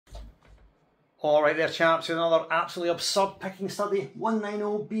Alright there chaps, another absolutely absurd picking study,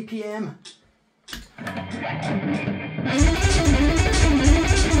 190 BPM.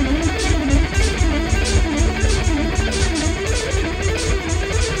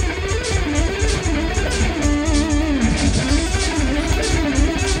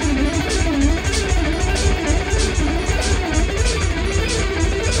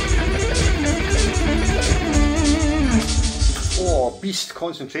 Oh, beast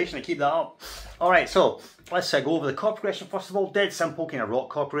concentration to keep that up. Alright, so let's go over the chord progression first of all. Dead simple kind of rock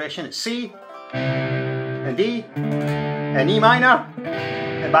chord progression. It's C and D and E minor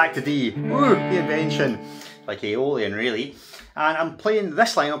and back to D. Woo, the invention. Like Aeolian really. And I'm playing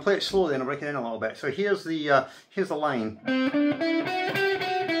this line, I'll play it slowly and I'll break it in a little bit. So here's the line.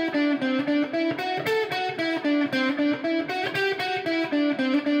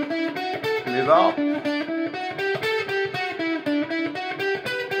 Move up.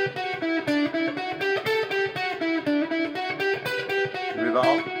 Move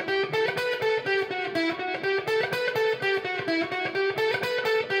up.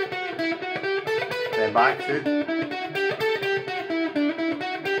 Then back to.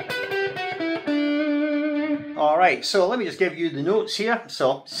 Alright, so let me just give you the notes here.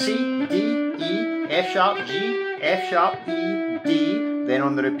 So C, D, E, F sharp, G, F sharp, E, D. Then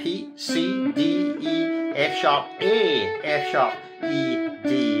on the repeat, C, D, E, F sharp, A, F sharp, E,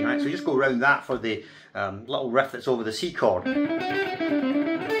 D. Right, so we just go around that for the little riff that's over the C chord.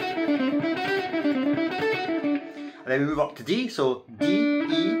 And then we move up to D, so D,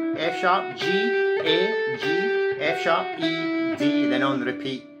 E, F sharp, G, A, G, F sharp, E, D. Then on the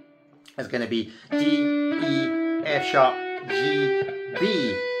repeat is going to be D, E, F sharp, G,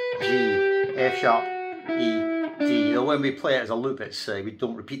 B, G, F sharp, E, D. You know, when we play it as a loop, it's we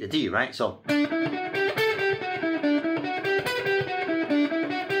don't repeat the D, right? So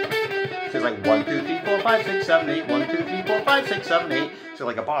it's like 1, 2, 3, 4, 5, 6, 7, 8. 1, 2, 3, 4, 5, 6, 7, 8. So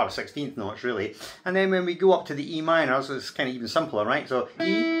like a bar of 16th notes really. And then when we go up to the E minor, so it's kind of even simpler, right? So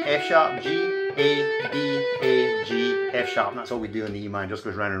E, F sharp, G, A, B, A, G, F sharp. And that's all we do in the E minor, just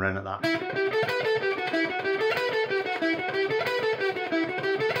goes round and round like that.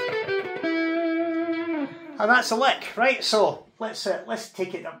 And that's a lick, right? So let's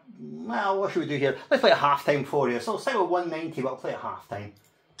take it. Well, what should we do here? Let's play a half time for you. So let's start with 190, but I'll play a half time.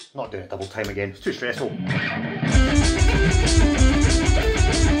 Not doing it double time again. It's too stressful.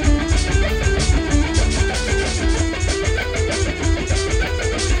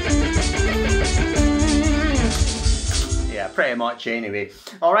 Yeah, pretty much anyway.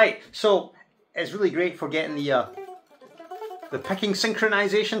 All right, so it's really great for getting the picking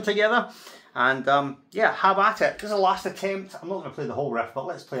synchronization together. And yeah, have at it. This is the last attempt. I'm not going to play the whole riff, but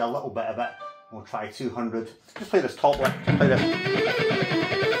let's play a little bit of it. We'll try 200. Just play this top lick. Just play this.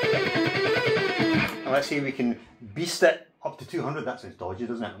 And let's see if we can beast it up to 200. That sounds dodgy,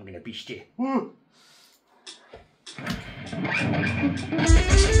 doesn't it? I'm going to beast you. Woo!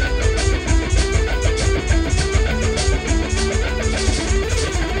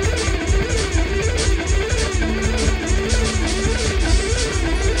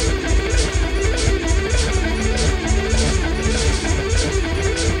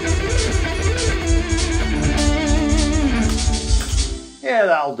 Yeah,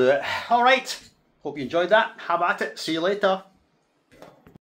 that'll do it. Alright, hope you enjoyed that. Have at it. See you later.